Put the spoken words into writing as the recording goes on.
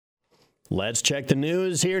Let's check the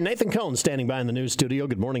news here. Nathan Cohn standing by in the news studio.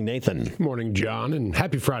 Good morning, Nathan. Morning, John, and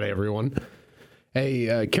happy Friday, everyone.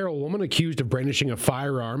 A Carroll woman accused of brandishing a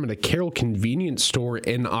firearm at a Carroll convenience store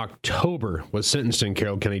in October was sentenced in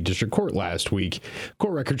Carroll County District Court last week.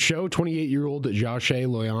 Court records show 28-year-old Joshe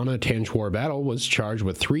Loyana Tanchwar Battle was charged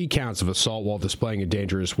with 3 counts of assault while displaying a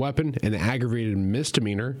dangerous weapon and aggravated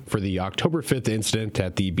misdemeanor for the October 5th incident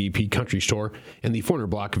at the BP Country Store in the 400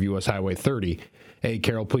 block of U.S. Highway 30. A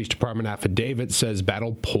Carroll Police Department affidavit says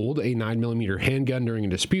Battle pulled a 9mm handgun during a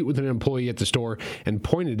dispute with an employee at the store and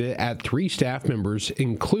pointed it at 3 staff members,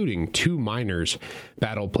 including 2 minors.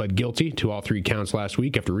 Battle pled guilty to all 3 counts last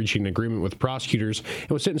week after reaching an agreement with prosecutors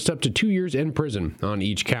and was sentenced up to 2 years in prison on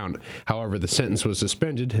each count. However, the sentence was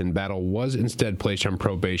suspended and Battle was instead placed on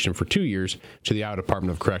probation for 2 years to the Iowa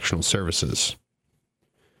Department of Correctional Services.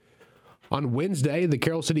 On Wednesday, the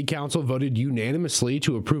Carroll City Council voted unanimously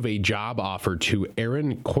to approve a job offer to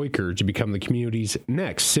Aaron Koiker to become the community's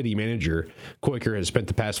next city manager. Koiker has spent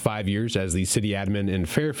the past 5 years as the city admin in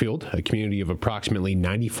Fairfield, a community of approximately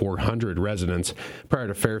 9,400 residents. Prior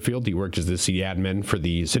to Fairfield, he worked as the city admin for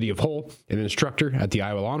the city of Hull, an instructor at the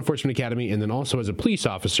Iowa Law Enforcement Academy, and then also as a police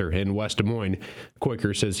officer in West Des Moines.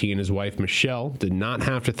 Koiker says he and his wife, Michelle, did not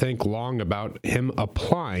have to think long about him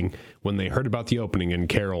applying when they heard about the opening in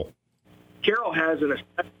Carroll. Carroll has an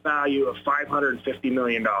assessed value of $550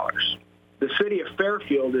 million. The city of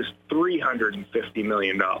Fairfield is $350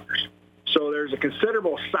 million. So there's a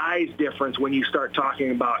considerable size difference when you start talking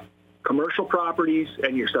about commercial properties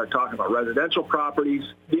and you start talking about residential properties.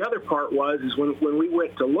 The other part is when we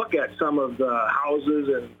went to look at some of the houses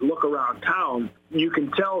and look around town, you can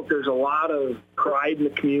tell that there's a lot of pride in the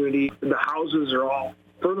community. The houses are all,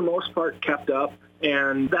 for the most part, kept up,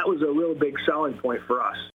 and that was a real big selling point for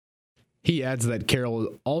us. He adds that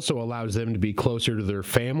Carroll also allows them to be closer to their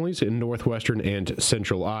families in northwestern and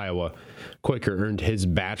central Iowa. Koiker earned his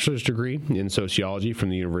bachelor's degree in sociology from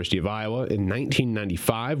the University of Iowa in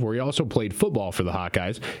 1995, where he also played football for the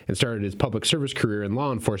Hawkeyes and started his public service career in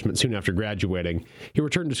law enforcement soon after graduating. He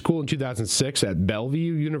returned to school in 2006 at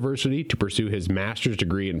Bellevue University to pursue his master's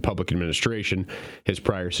degree in public administration. His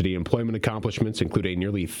prior city employment accomplishments include a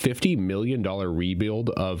nearly $50 million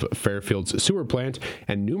rebuild of Fairfield's sewer plant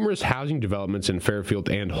and numerous housing developments in Fairfield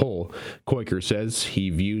and Hull. Koiker says he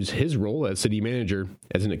views his role as city manager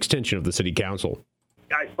as an extension of the city council.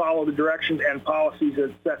 I follow the directions and policies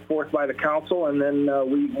that's set forth by the council, and then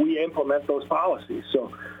we implement those policies.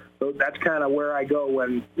 So that's kind of where I go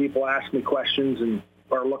when people ask me questions and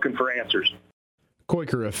are looking for answers.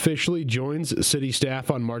 Koiker officially joins city staff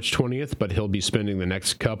on March 20th, but he'll be spending the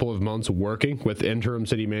next couple of months working with interim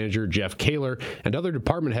city manager Jeff Kaler and other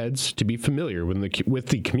department heads to be familiar with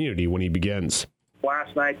the community when he begins.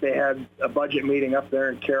 Last night they had a budget meeting up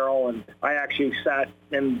there in Carroll, and I actually sat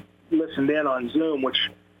and listened in on Zoom, which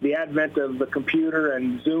the advent of the computer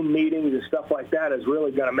and Zoom meetings and stuff like that is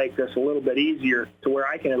really going to make this a little bit easier to where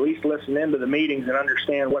I can at least listen into the meetings and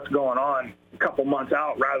understand what's going on a couple months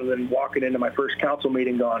out rather than walking into my first council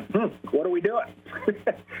meeting going, what are we doing?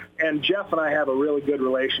 And Jeff and I have a really good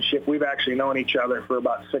relationship. We've actually known each other for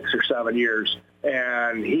about 6 or 7 years.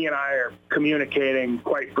 And he and I are communicating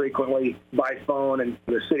quite frequently by phone, and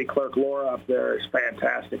the city clerk, Laura, up there is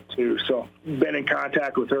fantastic, too. So been in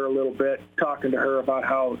contact with her a little bit, talking to her about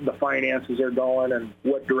how the finances are going and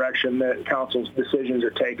what direction the council's decisions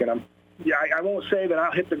are taking them. Yeah, I won't say that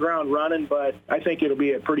I'll hit the ground running, but I think it'll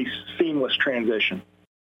be a pretty seamless transition.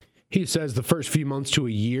 He says the first few months to a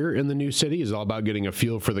year in the new city is all about getting a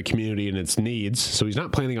feel for the community and its needs, so he's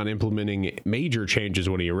not planning on implementing major changes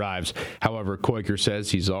when he arrives. However, Koiker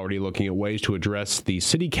says he's already looking at ways to address the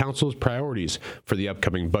city council's priorities for the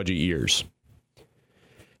upcoming budget years.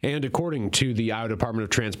 And according to the Iowa Department of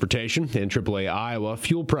Transportation and AAA Iowa,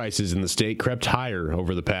 fuel prices in the state crept higher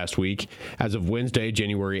over the past week. As of Wednesday,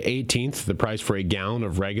 January 18th, the price for a gallon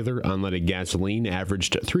of regular unleaded gasoline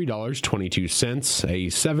averaged $3.22, a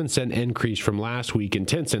 7-cent increase from last week and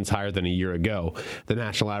 10 cents higher than a year ago. The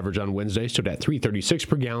national average on Wednesday stood at $3.36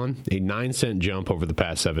 per gallon, a 9-cent jump over the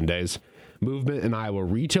past 7 days. Movement in Iowa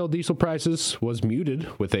retail diesel prices was muted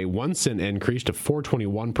with a 1-cent increase to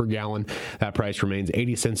 $4.21 per gallon. That price remains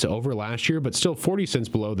 80 cents over last year, but still 40 cents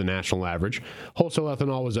below the national average. Wholesale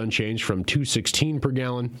ethanol was unchanged from $2.16 per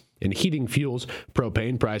gallon. In heating fuels,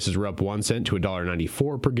 propane prices were up 1 cent to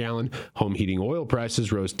 $1.94 per gallon. Home heating oil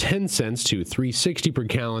prices rose 10 cents to $3.60 per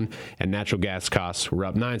gallon, and natural gas costs were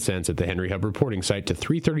up 9 cents at the Henry Hub reporting site to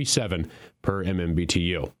 $3.37 per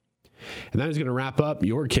MMBTU. And that is going to wrap up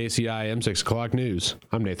your KCI M6 O'Clock News.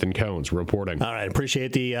 I'm Nathan Cones reporting. All right.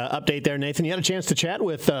 Appreciate the update there, Nathan. You had a chance to chat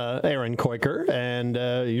with Aaron Koiker, and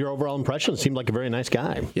your overall impression seemed like a very nice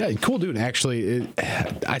guy. Yeah, cool dude. Actually,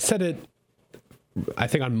 I said it, I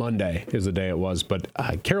think on Monday is the day it was, but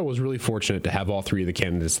Carroll was really fortunate to have all three of the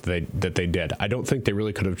candidates that they did. I don't think they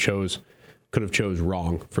really could have chose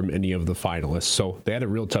wrong from any of the finalists. So they had a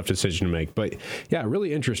real tough decision to make. But yeah,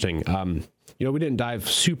 really interesting. We didn't dive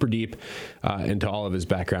super deep into all of his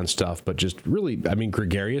background stuff, but just really,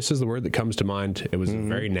 gregarious is the word that comes to mind. It was a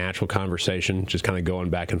very natural conversation, just kind of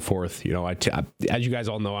going back and forth. As you guys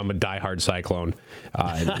all know, I'm a diehard Cyclone.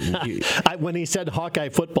 When he said Hawkeye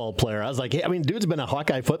football player, I was like, hey, dude's been a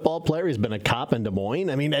Hawkeye football player. He's been a cop in Des Moines.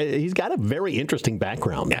 He's got a very interesting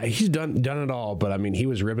background. Yeah, he's done it all. But he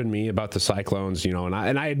was ribbing me about the Cyclones, and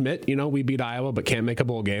I admit, we beat Iowa, but can't make a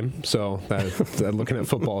bowl game. So looking at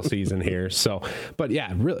football season here. So, but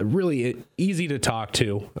yeah, really easy to talk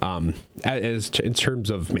to. In terms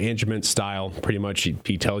of management style, pretty much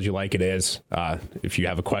he tells you like it is. If you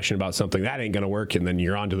have a question about something, that ain't going to work, and then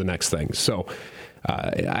you're on to the next thing. So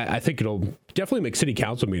I think it'll definitely make city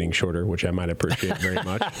council meetings shorter, which I might appreciate very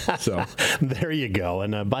much. So there you go.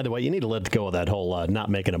 And by the way, you need to let go of that whole not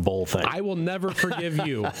making a bowl thing. I will never forgive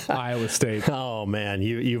you, Iowa State. Oh man,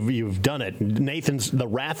 you've done it. The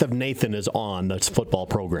wrath of Nathan is on this football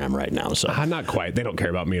program right now. So not quite. They don't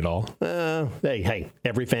care about me at all. Hey,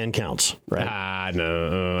 every fan counts, right?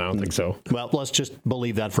 No, I don't think so. Well, let's just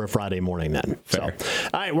believe that for a Friday morning then. Fair. So,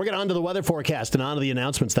 all right, we're getting on to the weather forecast and on to the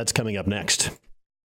announcements. That's coming up next.